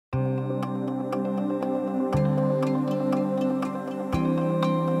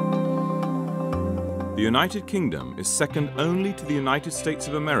The United Kingdom is second only to the United States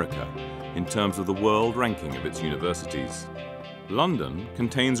of America in terms of the world ranking of its universities. London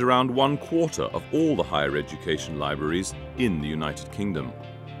contains around 1/4 of all the higher education libraries in the United Kingdom.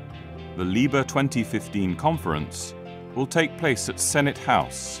 The LIBER 2015 conference will take place at Senate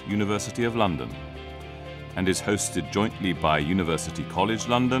House, University of London, and is hosted jointly by University College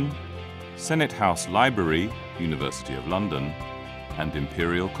London, Senate House Library, University of London, and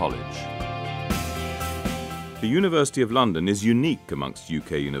Imperial College. The University of London is unique amongst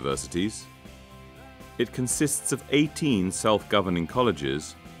UK universities. It consists of 18 self-governing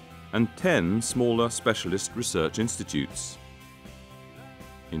colleges and 10 smaller specialist research institutes.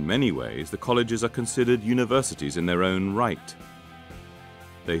 In many ways, the colleges are considered universities in their own right.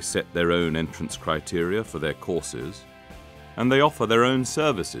 They set their own entrance criteria for their courses, and they offer their own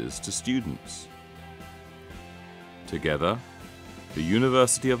services to students. Together, the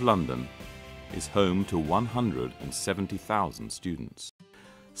University of London is home to 170,000 students.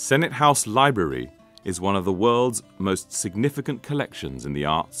 Senate House Library is one of the world's most significant collections in the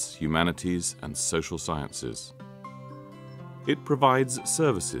arts, humanities, and social sciences. It provides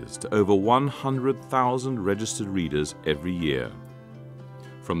services to over 100,000 registered readers every year,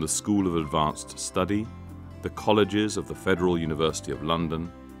 from the School of Advanced Study, the colleges of the Federal University of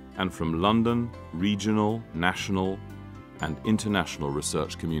London, and from London, regional, national, and international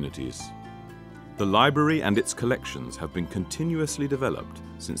research communities. The library and its collections have been continuously developed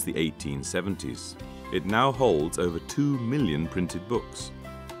since the 1870s. It now holds over 2 million printed books,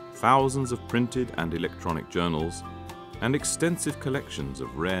 thousands of printed and electronic journals, and extensive collections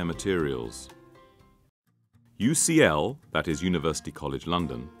of rare materials. UCL, that is University College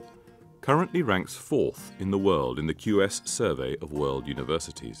London, currently ranks 4th in the world in the QS survey of world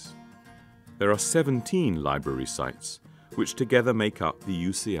universities. There are 17 library sites, which together make up the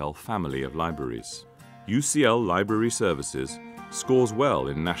UCL family of libraries. UCL Library Services scores well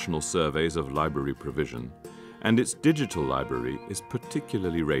in national surveys of library provision, and its digital library is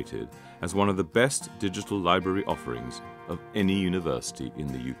particularly rated as one of the best digital library offerings of any university in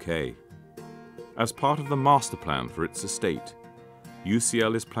the UK. As part of the master plan for its estate,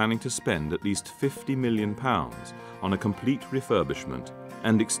 UCL is planning to spend at least £50 million on a complete refurbishment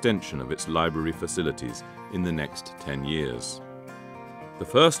and extension of its library facilities in the next 10 years. The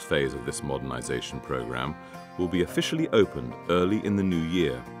first phase of this modernisation programme will be officially opened early in the new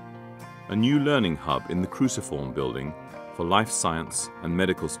year. A new learning hub in the Cruciform building for life science and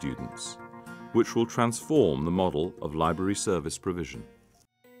medical students, which will transform the model of library service provision.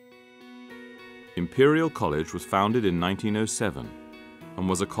 Imperial College was founded in 1907 and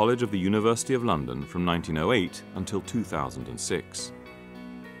was a college of the University of London from 1908 until 2006.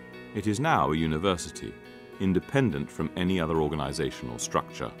 It is now a university, independent from any other organisational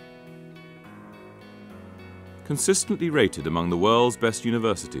structure. Consistently rated among the world's best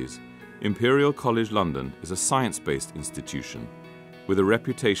universities, Imperial College London is a science-based institution with a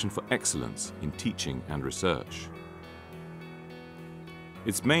reputation for excellence in teaching and research.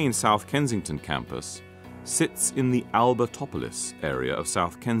 Its main South Kensington campus sits in the Albertopolis area of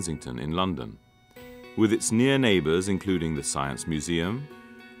South Kensington in London, with its near neighbours including the Science Museum,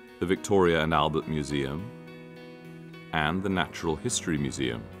 the Victoria and Albert Museum, and the Natural History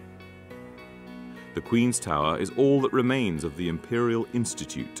Museum. The Queen's Tower is all that remains of the Imperial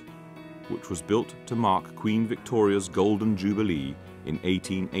Institute, which was built to mark Queen Victoria's Golden Jubilee in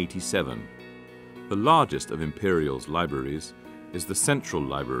 1887. The largest of Imperial's libraries is the Central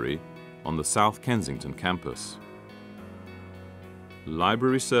Library on the South Kensington campus.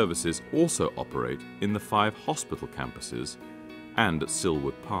 Library services also operate in the 5 hospital campuses and at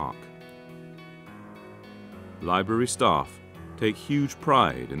Silwood Park. Library staff take huge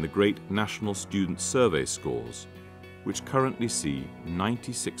pride in the great National Student Survey scores, which currently see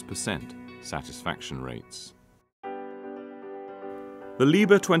 96% satisfaction rates. The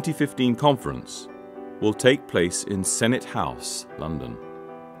LIBER 2015 conference will take place in Senate House, London.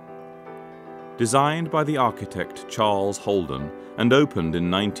 Designed by the architect Charles Holden and opened in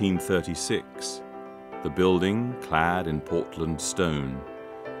 1936, the building, clad in Portland stone,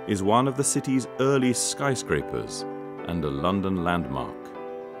 is one of the city's earliest skyscrapers and a London landmark.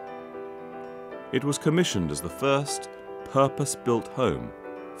 It was commissioned as the first purpose-built home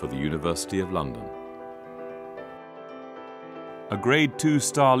for the University of London. A Grade 2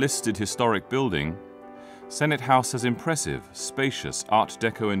 star-listed historic building, Senate House has impressive, spacious Art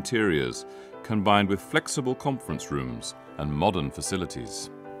Deco interiors combined with flexible conference rooms and modern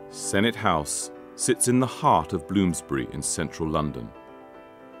facilities. Senate House sits in the heart of Bloomsbury in central London,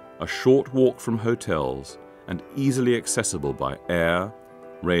 a short walk from hotels and easily accessible by air,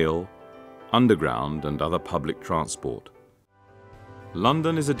 rail, underground and other public transport.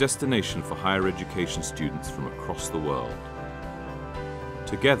 London is a destination for higher education students from across the world.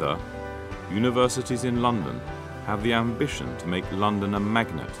 Together, universities in London have the ambition to make London a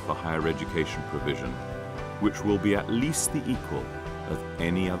magnet for higher education provision, which will be at least the equal of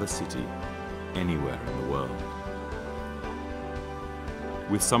any other city anywhere in the world.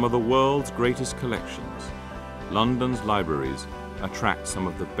 With some of the world's greatest collections, London's libraries attract some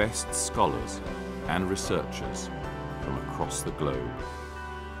of the best scholars and researchers from across the globe.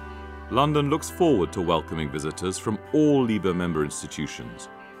 London looks forward to welcoming visitors from all LIBER member institutions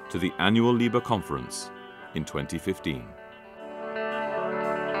to the annual LIBER conference in 2015.